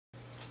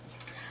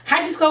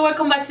Hi Discord,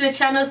 welcome back to the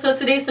channel. So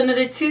today's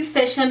another tea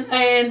session,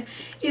 and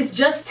it's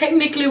just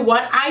technically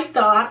what I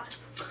thought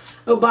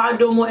about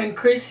Domo and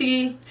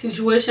Chrissy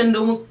situation.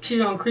 Domo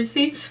cheating on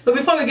Chrissy. But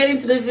before we get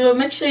into the video,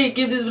 make sure you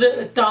give this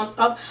video a thumbs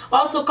up.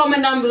 Also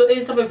comment down below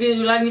any type of video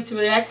you'd like me to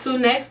react to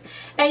next.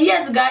 And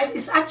yes guys,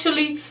 it's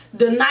actually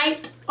the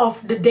night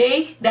of the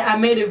day that I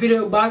made a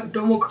video about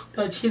Domo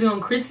cheating on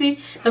Chrissy.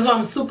 That's why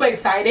I'm super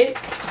excited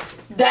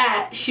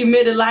that she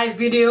made a live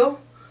video a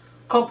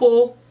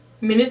couple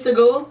minutes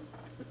ago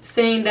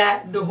saying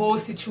that the whole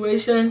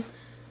situation.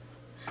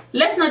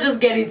 Let's not just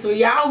get into it.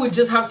 Y'all would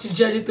just have to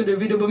judge it through the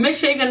video. But make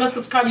sure if you're not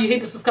subscribed, you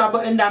hit the subscribe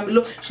button down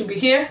below. Should be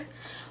here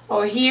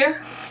or here.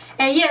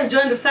 And yes,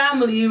 join the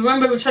family.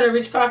 Remember, we're trying to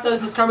reach 5,000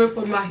 subscribers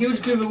for my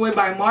huge giveaway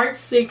by March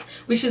 6th,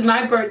 which is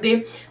my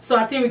birthday. So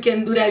I think we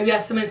can do that. We are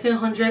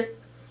 1,700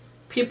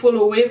 people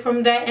away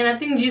from that, and I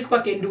think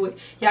G-Squad can do it.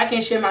 Y'all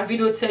can share my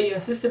video, tell your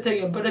sister, tell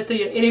your brother, tell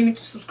your enemy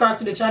to subscribe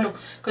to the channel,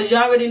 because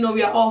y'all already know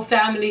we are all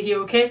family here.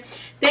 Okay,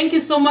 thank you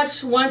so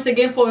much once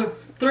again for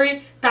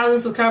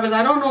 3,000 subscribers.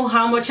 I don't know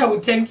how much I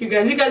would thank you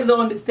guys. You guys don't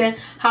understand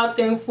how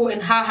thankful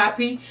and how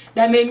happy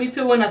that made me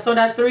feel when I saw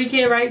that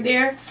 3K right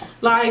there.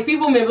 Like,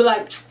 people may be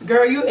like,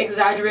 girl, you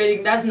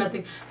exaggerating, that's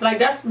nothing. Like,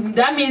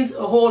 that means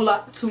a whole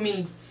lot to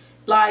me.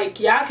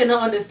 Like, y'all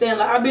cannot understand.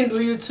 Like, I've been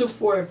doing YouTube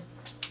for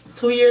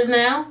 2 years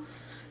now,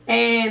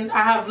 and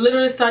I have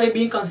literally started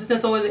being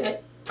consistent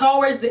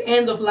towards the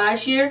end of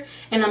last year,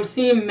 and I'm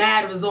seeing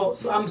mad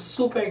results. So I'm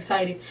super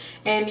excited.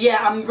 And yeah,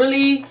 I'm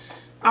really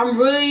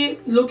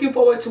looking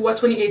forward to what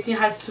 2018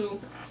 has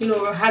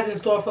in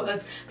store for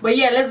us. But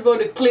yeah, let's go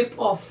to the clip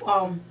of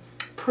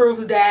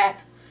proofs that,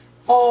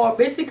 or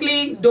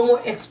basically Domo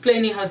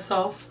explaining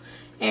herself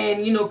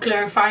and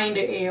clarifying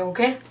the air.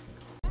 Okay,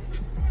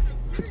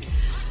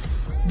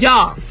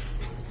 y'all,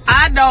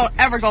 I don't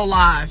ever go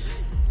live,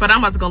 but I'm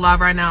about to go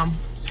live right now.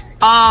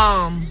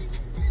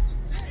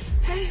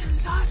 Hey,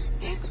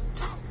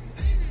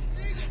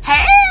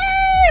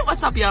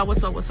 what's up, y'all?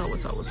 What's up?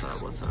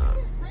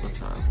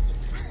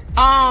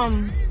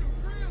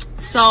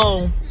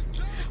 So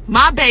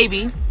my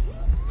baby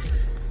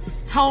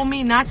told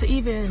me not to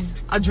even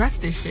address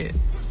this shit.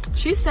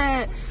 She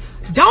said,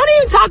 don't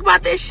even talk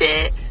about this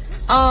shit.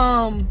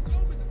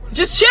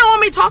 Just chill on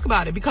me, talk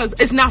about it, because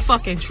it's not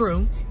fucking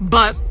true.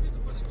 But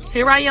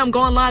here I am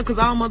going live because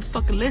I don't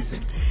motherfucking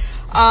listen.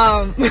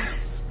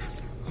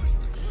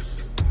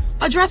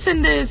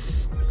 Addressing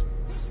this.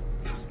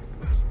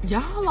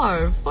 Y'all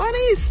are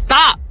funny.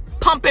 Stop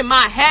pumping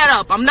my head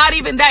up. I'm not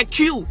even that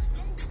cute.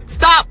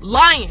 Stop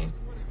lying.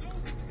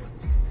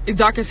 It's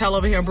dark as hell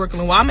over here in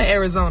Brooklyn. Well, I'm in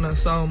Arizona,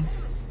 so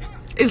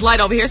it's light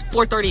over here. It's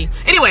 4:30.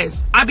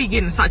 Anyways, I be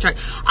getting sidetracked.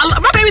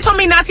 My baby told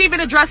me not to even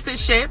address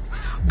this shit,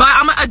 but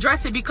I'm gonna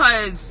address it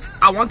because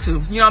I want to. You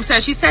know what I'm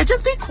saying? She said,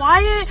 just be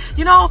quiet.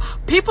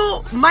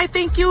 People might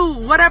think you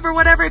whatever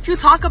if you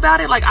talk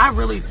about it. Like, I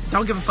really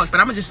don't give a fuck, but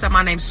I'm gonna just set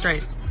my name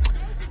straight.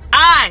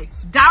 I,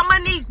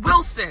 Dominique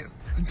Wilson,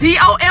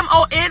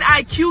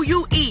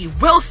 DOMONIQUE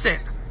Wilson,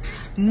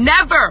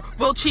 never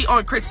will cheat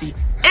on Chrissy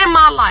in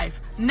my life.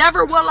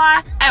 Never will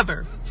I,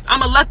 ever.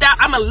 I'ma let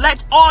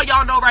all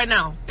y'all know right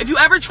now. If you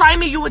ever try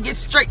me, you would get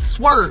straight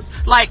swerved.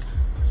 Like,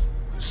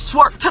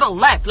 swerve to the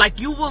left. Like,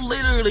 you will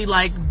literally,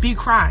 like, be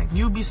crying.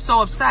 You'd be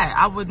so upset.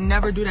 I would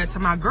never do that to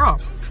my girl.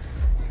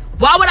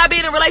 Why would I be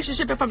in a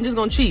relationship if I'm just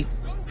gonna cheat?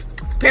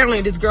 Apparently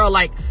this girl,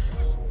 like,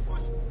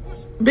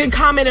 been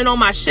commenting on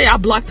my shit. I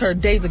blocked her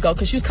days ago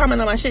because she was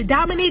commenting on my shit.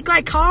 Dominique,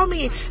 like, call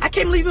me. I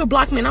can't believe you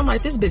blocked me. And I'm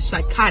like, this bitch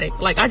psychotic.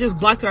 Like, I just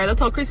blocked her. I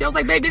told Chrissy, I was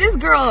like, baby, this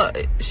girl,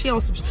 she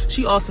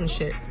awesome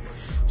shit.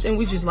 And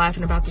we just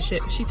laughing about the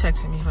shit. She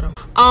texted me, hold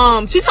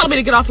on. She told me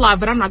to get off live,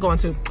 but I'm not going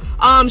to.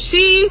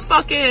 She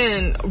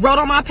fucking wrote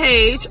on my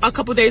page a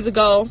couple days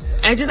ago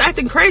and just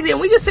acting crazy, and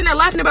we just sitting there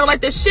laughing about it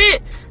like this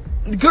shit.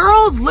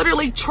 Girls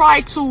literally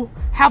try to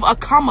have a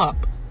come up.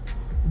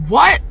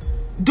 What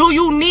do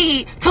you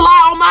need to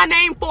lie on my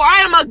name for? I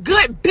am a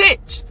good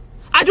bitch.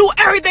 I do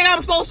everything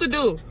I'm supposed to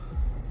do.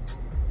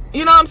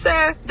 You know what I'm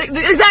saying?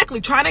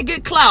 Exactly. Trying to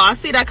get clout. I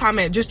see that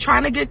comment. Just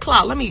trying to get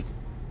clout. Let me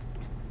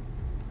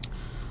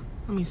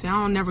see. I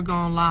don't never go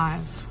on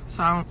live.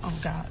 So I don't, oh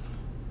God.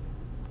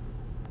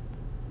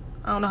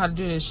 I don't know how to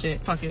do this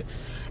shit. Fuck it.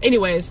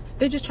 Anyways,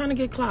 they're just trying to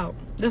get clout.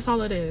 That's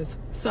all it is.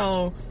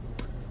 So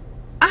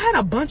I had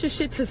a bunch of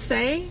shit to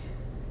say,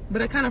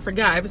 but I kind of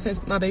forgot. Ever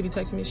since my baby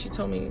texted me, she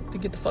told me to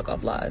get the fuck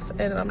off live,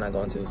 and I'm not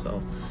going to.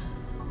 So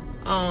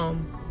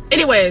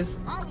anyways,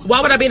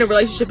 why would I be in a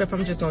relationship if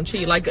I'm just gonna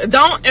cheat? Like,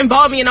 don't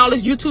involve me in all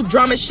this YouTube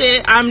drama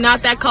shit. I'm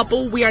not that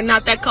couple. We are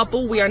not that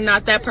couple. We are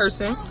not that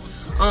person.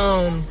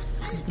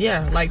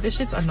 Yeah, like, this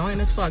shit's annoying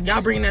as fuck.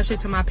 Y'all bringing that shit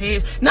to my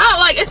page. Not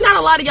like, it's not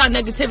a lot of y'all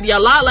negativity. A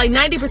lot, like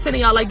 90% of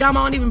y'all, like, Dom,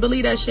 I don't even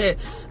believe that shit.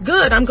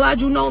 Good, I'm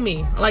glad you know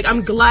me. Like,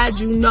 I'm glad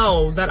you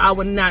know that I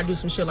would not do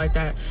some shit like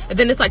that. And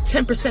then it's like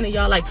 10% of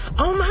y'all like,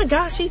 oh my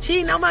God, she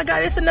cheating. Oh my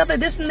God, it's another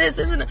this and this,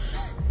 isn't it?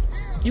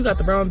 You got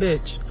the wrong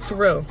bitch. For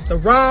real. The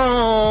wrong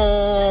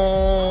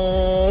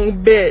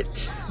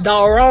bitch. The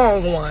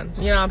wrong one.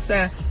 You know what I'm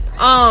saying?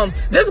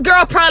 This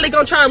girl probably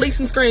gonna try to leak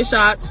some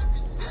screenshots.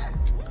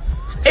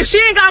 If she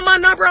ain't got my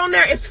number on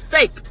there, it's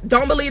fake.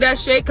 Don't believe that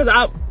shit,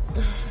 because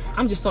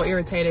I'm just so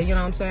irritated, you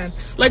know what I'm saying?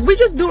 Like, we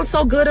just doing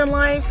so good in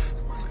life.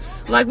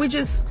 Like, we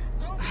just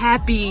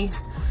happy.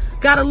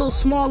 Got a little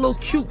small, little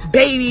cute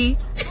baby.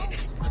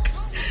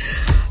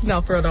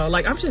 No, for real though.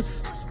 Like, I'm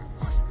just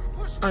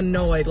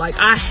annoyed. Like,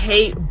 I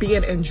hate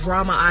being in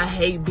drama. I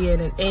hate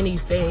being in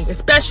anything,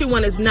 especially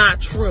when it's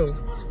not true.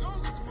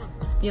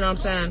 You know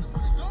what I'm saying?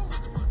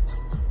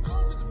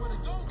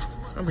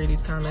 I'll read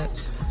these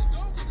comments.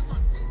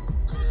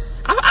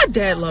 I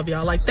dead love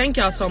y'all. Like, thank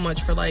y'all so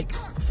much for, like,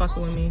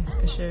 fucking with me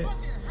and shit.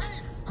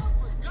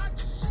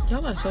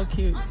 Y'all are so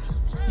cute.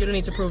 You don't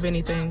need to prove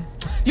anything.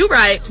 You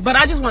right, but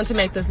I just wanted to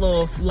make this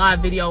little live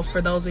video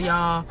for those of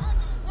y'all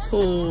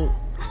who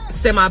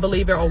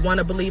semi-believe it or want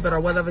to believe it or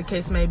whatever the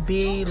case may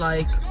be.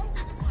 Like,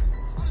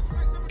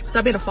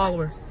 stop being a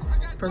follower.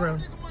 For real.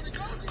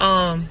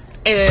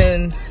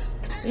 And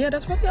yeah,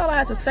 that's really all I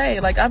had to say.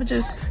 Like, I'm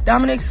just,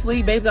 Dominic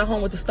sleep, babe's at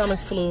home with the stomach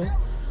flu.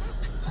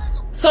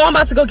 So I'm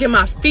about to go get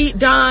my feet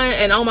done,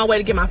 and on my way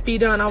to get my feet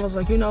done, I was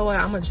like, you know what,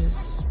 I'm gonna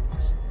just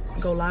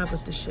go live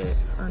with this shit,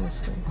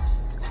 honestly.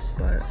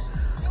 But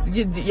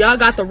y'all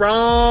got the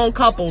wrong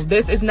couple.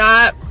 This is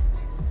not,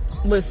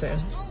 listen,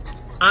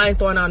 I ain't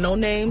throwing out no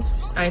names,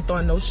 I ain't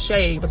throwing no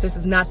shade, but this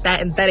is not that,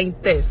 and that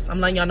ain't this. I'm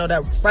letting y'all know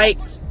that right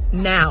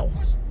now.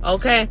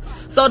 Okay,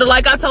 so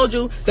like I told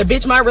you, the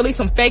bitch might release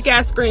some fake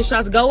ass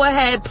screenshots. Go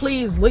ahead,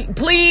 please leak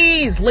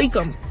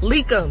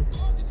them.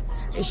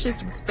 This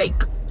shit's fake.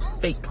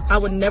 I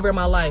would never in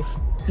my life,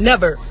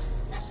 never.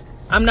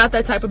 I'm not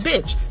that type of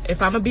bitch.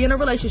 If I'm gonna be in a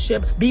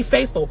relationship, be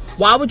faithful.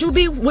 Why would you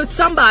be with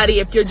somebody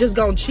if you're just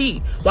gonna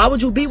cheat? Why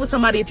would you be with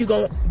somebody if you're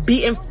gonna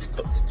be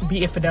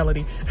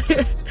infidelity?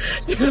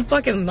 Just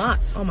fucking not.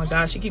 Oh my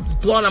gosh, she keeps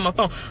blowing on my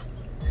phone.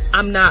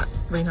 I'm not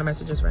reading her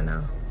messages right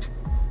now.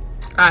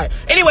 Alright,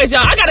 anyways,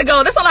 y'all, I gotta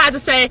go. That's all I had to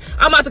say.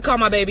 I'm about to call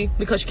my baby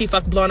because she keep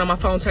fucking blowing on my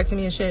phone, texting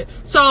me and shit.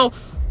 So,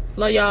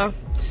 love y'all.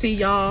 See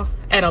y'all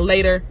at a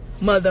later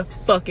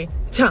motherfucking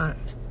time.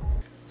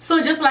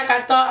 So just like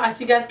I thought,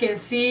 as you guys can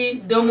see,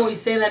 Domo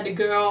is saying that the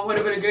girl,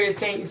 whatever the girl is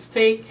saying, is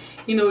fake.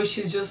 You know,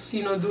 she's just,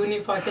 you know, doing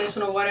it for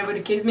attention or whatever the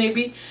case may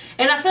be.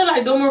 And I feel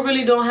like Domo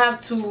really don't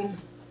have to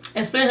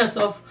explain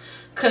herself,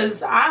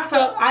 because I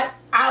felt I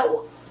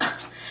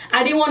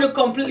didn't want to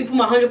completely put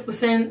my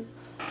 100%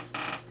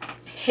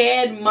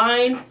 head,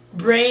 mind,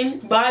 brain,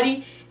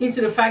 body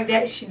into the fact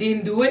that she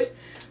didn't do it,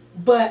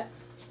 but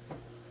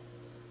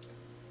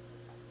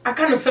I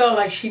kind of felt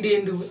like she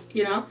didn't do it,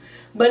 you know.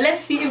 But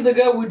let's see if the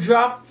girl would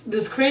drop the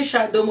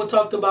screenshot Domo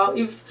talked about.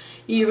 If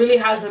he really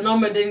has her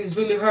number, then it's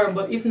really her.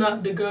 But if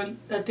not, the girl,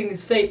 that thing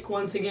is fake,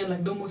 once again,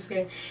 like Domo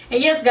said.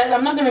 And yes, guys,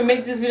 I'm not going to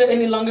make this video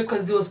any longer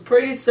because it was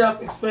pretty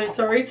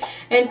self-explanatory.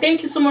 And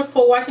thank you so much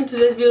for watching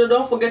today's video.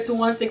 Don't forget to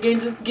once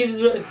again give this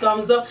video a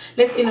thumbs up.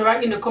 Let's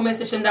interact in the comment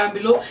section down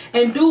below.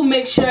 And do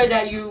make sure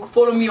that you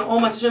follow me on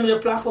all my social media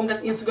platforms.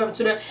 That's Instagram,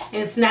 Twitter,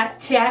 and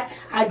Snapchat.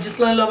 I just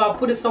learned love. I'll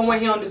put it somewhere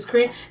here on the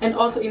screen and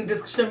also in the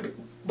description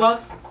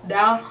box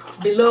down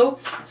below.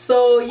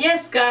 So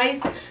yes,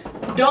 guys,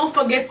 don't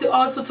forget to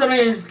also turn on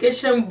your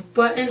notification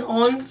button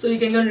on so you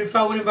can get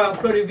notified whenever I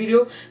upload a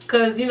video,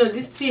 because you know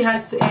this tea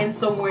has to end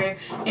somewhere,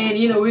 and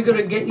you know we're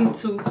gonna get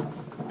into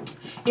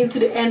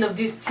the end of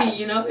this tea,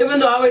 you know, even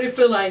though I already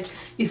feel like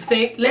it's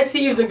fake. Let's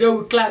see if the girl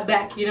will clap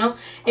back, you know.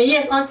 And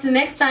yes, until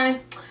next time,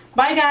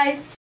 bye guys.